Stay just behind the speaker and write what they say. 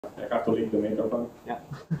I have to leave the microphone. Yeah.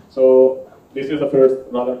 So this is the first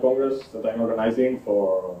Radar Congress that I'm organizing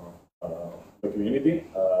for the community.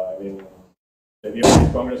 I mean, the idea of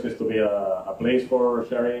this Congress is to be a place for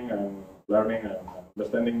sharing and learning and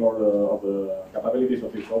understanding more of the capabilities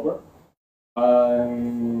of this software.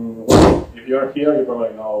 And well, if you are here, you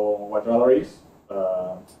probably know what Radar is.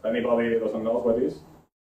 Anybody doesn't know what it is?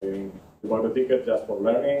 I mean, you bought the ticket just for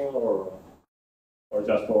learning or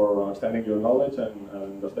just for extending your knowledge and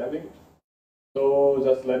understanding. So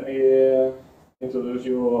just let me introduce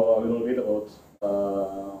you a little bit about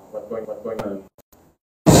what's going on.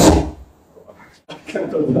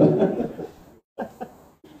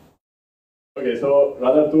 Okay, so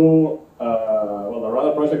Radar 2, well, the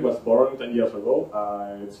Radar project was born 10 years ago.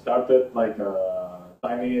 It started like a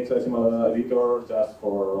tiny hexadecimal editor just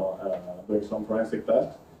for doing some forensic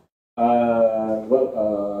tasks.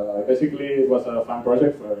 Basically it was a fun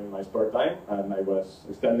project in my spare time, and I was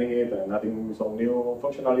extending it and adding some new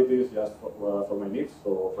functionalities just for my needs.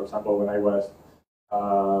 So, for example, when I was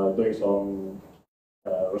doing some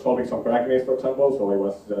resolving some crackness, for example, so I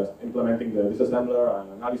was just implementing the disassembler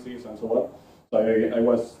and analysis and so on. So I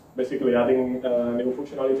was basically adding new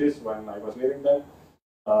functionalities when I was needing them,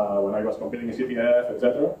 when I was compiling a CTF,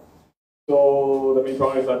 etc. So the main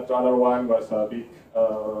problem is that Radar 1 was a big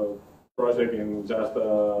project in just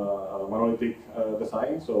a monolithic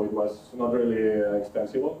design, so it was not really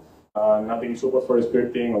extensible. Nothing super for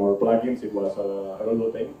scripting or plugins, it was a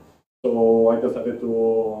little thing. So I decided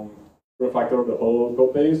to refactor the whole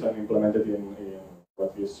code base and implement it in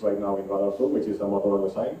what is right now in Radar 2, which is a modular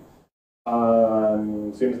design.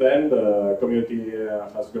 And since then, the community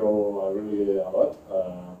has grown really a lot.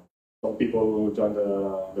 Some people joined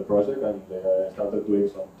the project and they started doing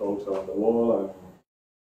some talks around the wall,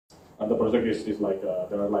 and the project is like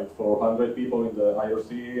there are like 400 people in the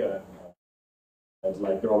IRC, and it's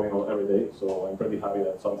like growing every day. So I'm pretty happy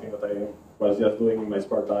that something that I was just doing in my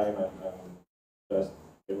spare time and just,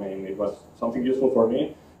 I mean, it was something useful for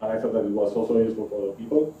me, and I thought that it was also useful for other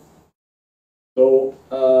people. So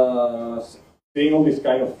seeing all this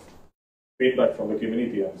kind of feedback from the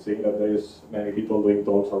community and seeing that there is many people doing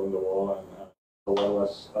talks around the world, and so that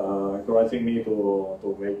was encouraging me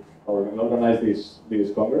to make or organize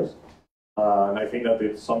this congress. And I think that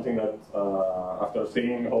it's something that after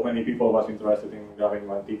seeing how many people was interested in grabbing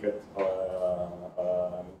one ticket,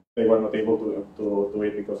 they were not able to do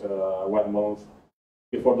it because 1 month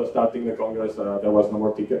before the starting the congress there was no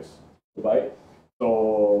more tickets to buy.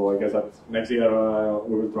 So I guess that next year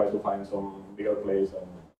we will try to find some bigger place and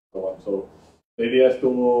so on. So the idea is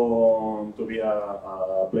to be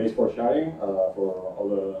a place for sharing for all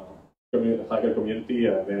the hacker community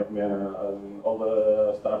and all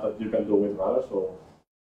the stuff that you can do with Radar. So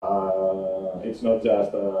it's not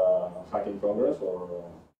just a hacking congress, or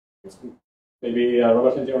it's maybe a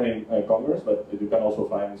reverse engineering congress, but you can also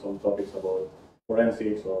find some topics about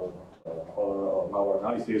forensics or malware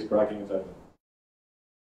analysis, cracking, etc.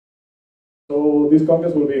 So this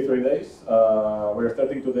congress will be 3 days. We're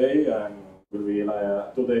starting today, and will be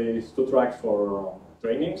 2 days, 2 tracks for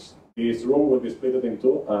trainings. This room will be split in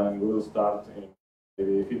 2, and we will start in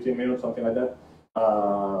maybe 15 minutes, something like that.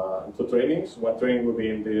 2 trainings. One training will be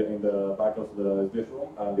in the back of this room,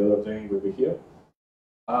 and the other training will be here.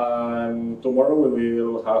 And tomorrow we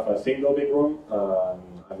will have a single big room,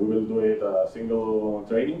 and we will do it a single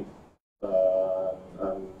training.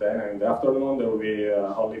 And then in the afternoon there will be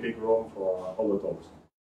only big room for all the talks.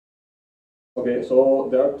 Okay, so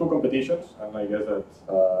there are 2 competitions, and I guess that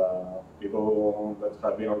people that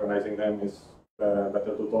have been organizing them is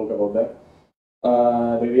better to talk about that.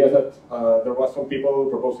 The idea is that there was some people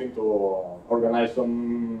proposing to organize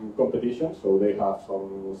some competitions, so they have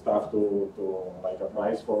some stuff to like a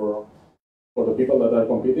prize for the people that are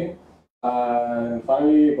competing. And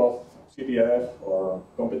finally, both CTF or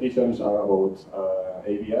competitions are about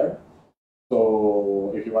AVR.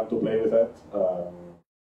 So if you want to play with that,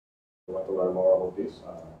 you want to learn more about this,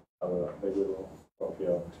 they will come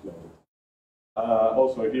here and explain it.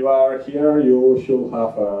 Also, if you are here, you should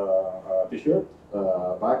have a t-shirt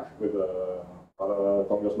back with the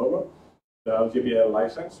Congress logo, the LGPL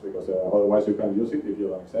license, because otherwise you can't use it if you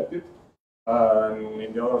don't accept it. And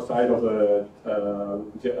in the other side of the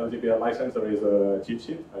LGPL license, there is a cheat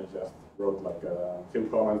sheet. I just wrote like a few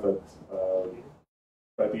comments that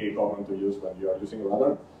pretty common to use when you are using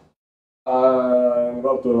Radar.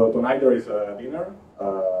 Well, tonight there is a dinner.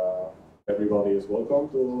 Everybody is welcome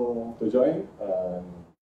to join.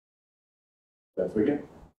 Let's begin.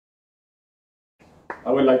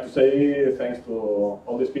 I would like to say thanks to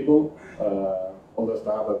all these people, all the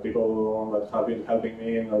staff, the people that have been helping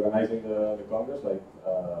me in organizing the Congress, like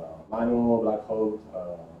Manu, Black Hole,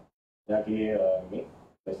 Jackie, me,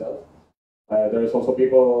 myself. There is also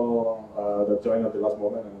people that joined at the last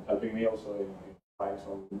moment and helping me also in find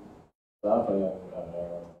some stuff and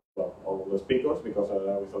well, all the speakers, because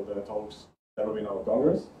without the talks there will be no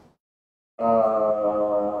Congress.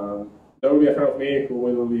 There will be a friend of me who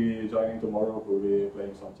will be joining tomorrow, who will be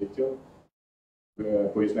playing some chiptune,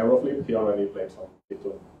 who is Neuroflip. He already played some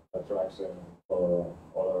chiptune tracks for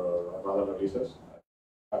other releases.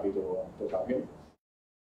 Happy to have him.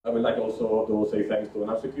 I would like also to say thanks to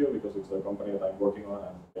NavSecure, because it's the company that I'm working on,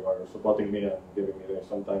 and they are supporting me and giving me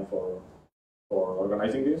some time for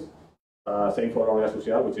organizing this. Same for Aurea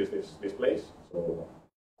Social, which is this place. So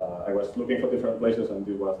I was looking for different places, and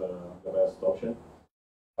this was the best option.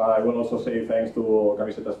 I will also say thanks to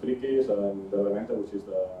Camisetas Frikis and Elemente, which is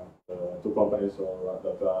the two companies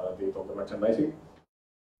that did all the merchandising.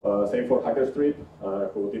 Same for Hacker Street,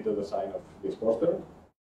 who did the design of this poster.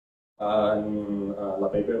 And La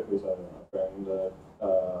Paper, who is a friend that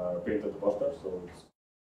printed the poster. So it's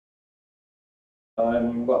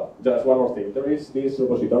well, just one more thing. There is this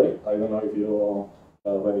repository. I don't know if you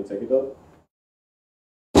already checked it out.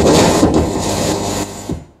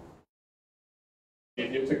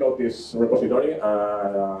 If you check out this repository,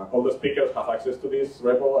 all the speakers have access to this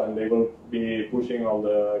repo, and they will be pushing all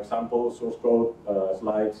the examples, source code,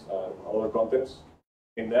 slides, and other contents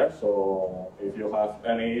in there. So if you have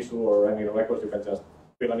any issue or any request, you can just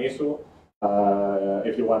fill an issue.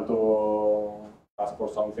 If you want to ask for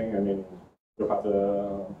something, I mean, you have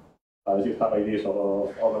the GitHub IDs of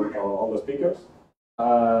all the speakers,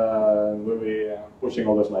 and we'll be pushing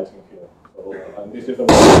all the slides in here. So, and this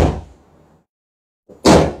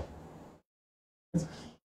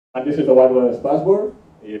is the wireless password.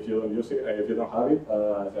 If you don't use it, if you don't have it,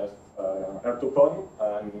 just r2con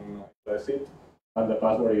and that's it. And the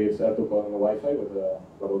password is r2con Wi-Fi with the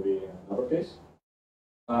probably uppercase.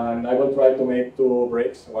 And I will try to make 2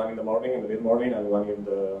 breaks, one in the morning, in the mid-morning, and one in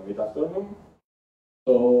the mid-afternoon.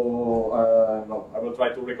 So no, I will try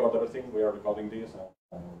to record everything. We are recording this,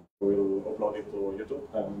 and we will upload it to YouTube,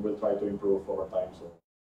 and we'll try to improve over time. So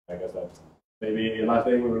I guess that maybe last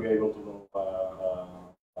day we will be able to do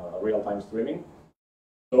real-time streaming.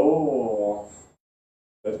 So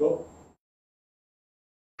let's go.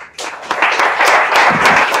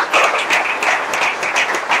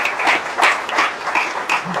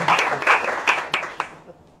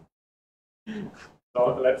 So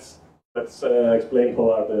let's explain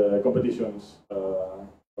how are the competitions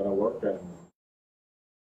gonna work. And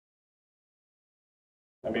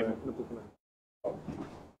I mean,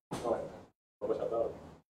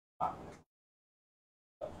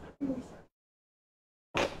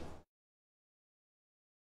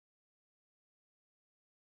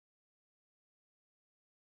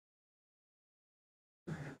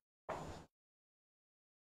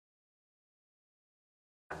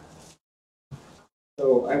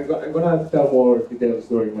 So I'm gonna tell more details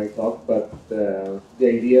during my talk, but the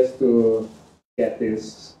idea is to get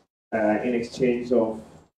this in exchange of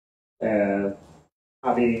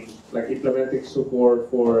having like implementing support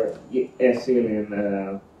for SIL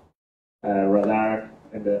in radar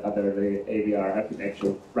and the AVR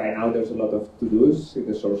architecture. Right now, there's a lot of to-dos in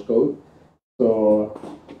the source code. So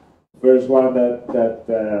first one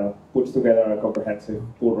that puts together a comprehensive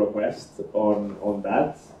pull request on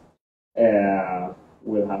that.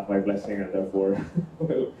 Will have my blessing, and therefore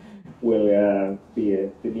will be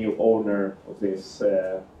the new owner of this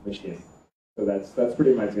machine. So that's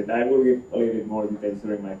pretty much it. I will give a little bit more details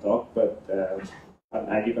during my talk, but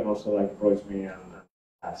you can also like approach me and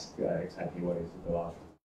ask exactly what is it about.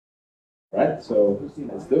 Right? So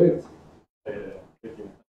let's do it.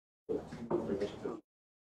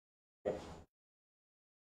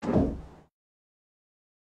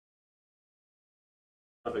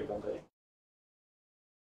 Perfect.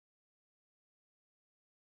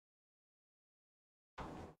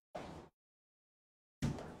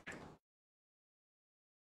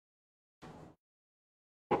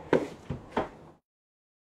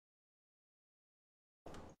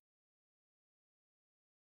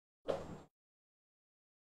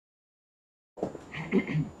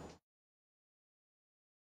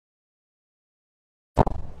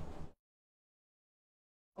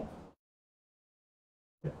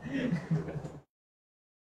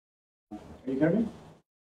 Can you hear me?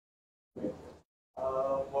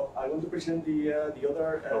 Well, I want to present the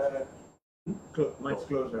other. Mic's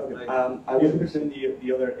closer. Okay. I want to present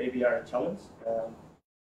the other AVR challenge.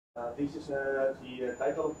 This is the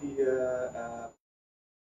title of the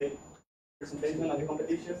presentation of the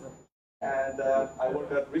competition. and I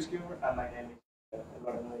work at Rescue, and my name is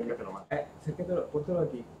Eduardo. Póntelo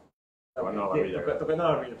aquí. Tocando la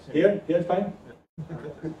barbilla. Here is fine.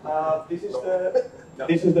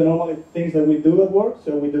 This is the normal things that we do at work.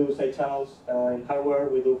 So we do side channels in hardware.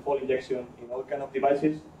 We do fall injection in all kind of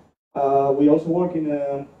devices. We also work in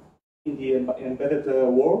the embedded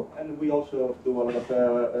world, and we also do a lot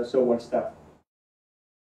of software stuff.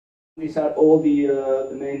 These are all the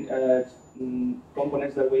main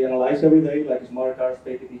components that we analyze every day, like smart cards,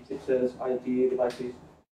 PKT chipsets, IoT devices,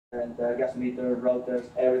 and gas meter, routers,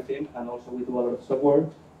 everything. And also we do a lot of software.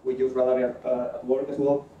 We use radar at work as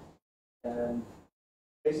well. And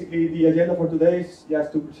basically, the agenda for today is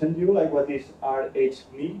just to present you like what this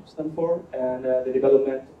RHME stands for, and the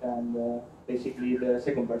development, and basically the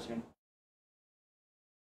second version.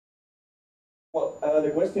 Well,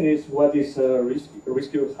 the question is, what is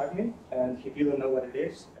rescue hacking? And if you don't know what it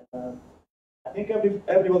is, I think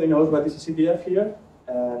everybody knows what is a CTF here,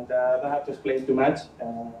 and I don't have to explain too much.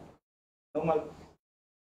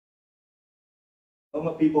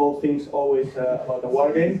 Normal people think always about the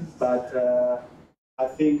war game, but I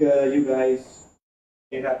think you guys,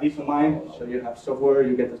 you have this in mind, so you have software,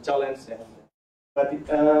 you get the challenge, but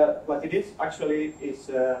what it is actually is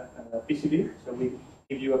a PCB, so we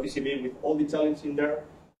give you a PCB with all the challenges in there,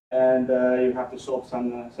 and you have to solve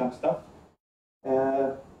some stuff.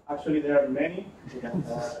 Actually, there are many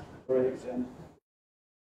projects, and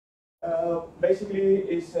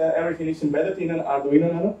basically, everything is embedded in an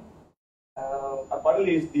Arduino Nano.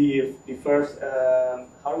 Apparently, it's the first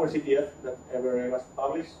hardware CTF that ever was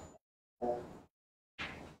published.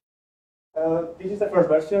 This is the first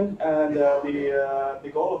version, and the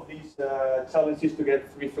goal of this challenge is to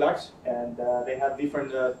get 3 flags, and they have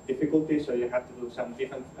different difficulties, so you have to do some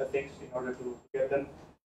different things in order to get them.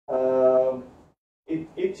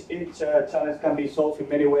 Each challenge can be solved in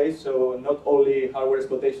many ways, so not only hardware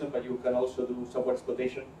exploitation, but you can also do software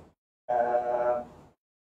exploitation.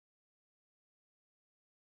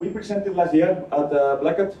 We presented last year at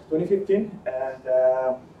Black Hat 2015, and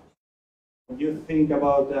when you think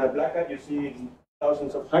about Black Hat, you see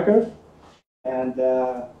thousands of hackers, and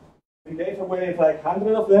we gave away like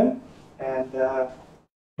 100 of them, and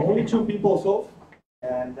only 2 people solved.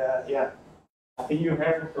 And yeah, I think you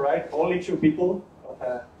heard right, only 2 people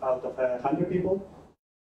out of 100 people.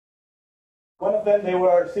 One of them, they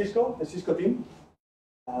were Cisco, the Cisco team.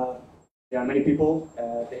 There are many people.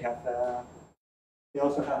 They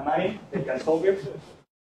also have money. They can solve it.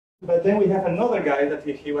 But then we have another guy that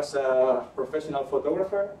he was a professional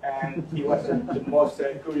photographer, and he was the most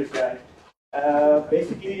curious guy.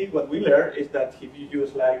 Basically, what we learned is that if you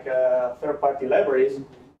use like third-party libraries,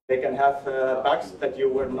 they can have bugs that you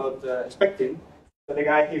were not expecting. So the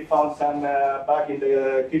guy, he found some bug in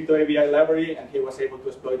the crypto AVR library, and he was able to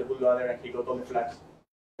exploit the bootloader, and he got all the flags.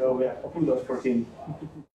 So yeah, kudos for him.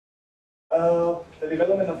 The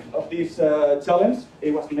development of this challenge,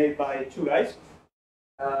 it was made by 2 guys.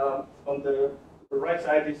 On the right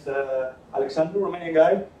side is Alexandru, Romanian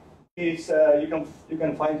guy. He's you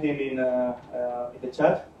can find him in the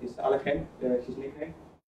chat. It's Alejandro, his nickname.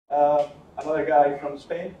 Another guy from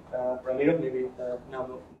Spain, Ramiro. Maybe now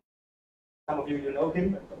some of you know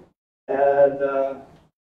him. And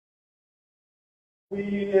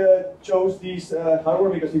we chose this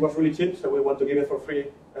hardware because it was really cheap, so we want to give it for free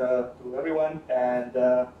to everyone. And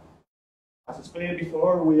as explained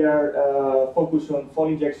before, we are focused on fall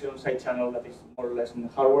injection side channel that is more or less in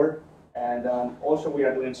hardware. And also we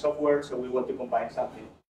are doing software, so we want to combine something.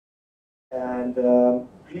 And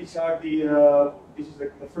these are this is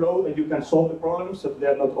the flow that you can solve the problems, so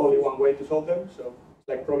there are not only one way to solve them. So it's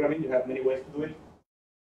like programming, you have many ways to do it.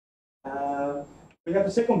 We have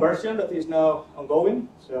the second version that is now ongoing,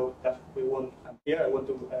 so that's what we want here. I want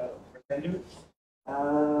to present you.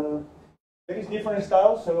 There is different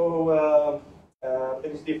styles, so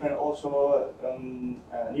there is different also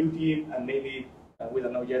new team, and maybe we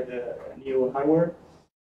don't know yet the new hardware.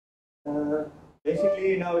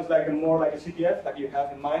 Basically, now it's like more like a CTF, like you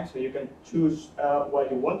have in mind, so you can choose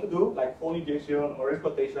what you want to do, like fall injection or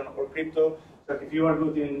exploitation or crypto. So if you are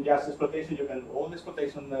good in just exploitation, you can do all the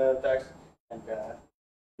exploitation tags, and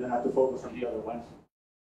you don't have to focus on the other ones.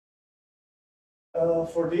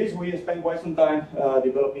 For this, we spent quite some time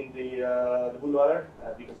developing the bootloader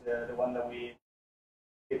because the one that we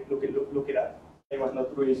look it at, it was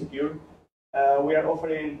not really secure. We are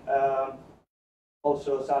offering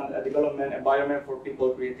also some development environment for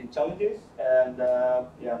people creating challenges, and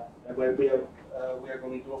yeah, we are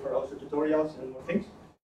going to offer also tutorials and more things.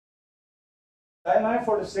 timeline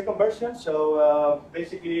for the second version. So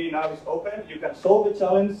basically now it's open. You can solve the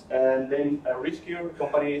challenge, and then a rescue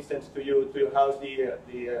company sends to your house the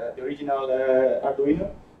original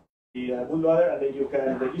Arduino, the bootloader, and then you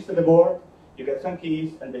can register the board. You get some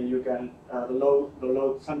keys, and then you can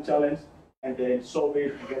download some challenge, and then solve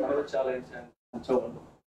it, and get another challenge, and so on.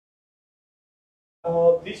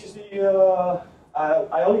 This is the.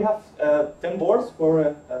 I only have 10 boards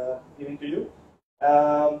for giving to you.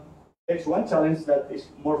 There's one challenge that is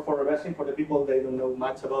more for reversing for the people that don't know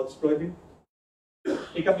much about exploiting.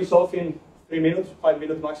 It can be solved in 3 minutes, 5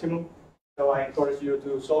 minutes maximum. So I encourage you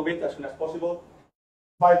to solve it as soon as possible.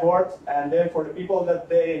 5 boards, and then for the people that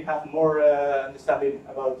they have more understanding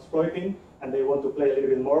about exploiting and they want to play a little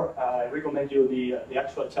bit more, I recommend you the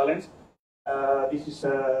actual challenge. This is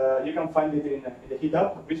you can find it in the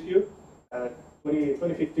GitHub Rescue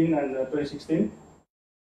 2015 and 2016.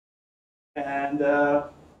 And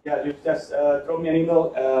yeah, you just throw me an email.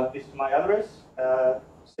 This is my address.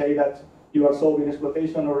 Say that you are solving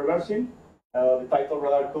exploitation or reversing. The title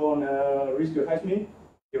r2con Rescue has me.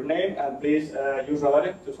 Your name, and please use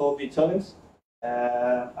Radare to solve the challenge.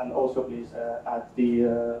 And also please add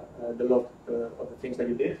the log of the things that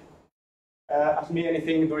you did. Ask me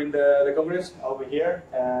anything during the congress. I'll be here.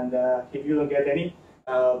 And if you don't get any,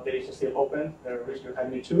 there is still open. Rescue has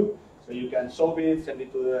me too. So you can solve it, send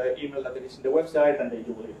it to the email that is in the website, and then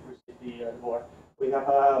you will receive the board. We have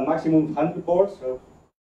a maximum of 100 boards, so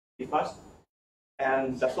be fast.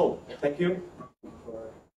 And that's all. Thank you.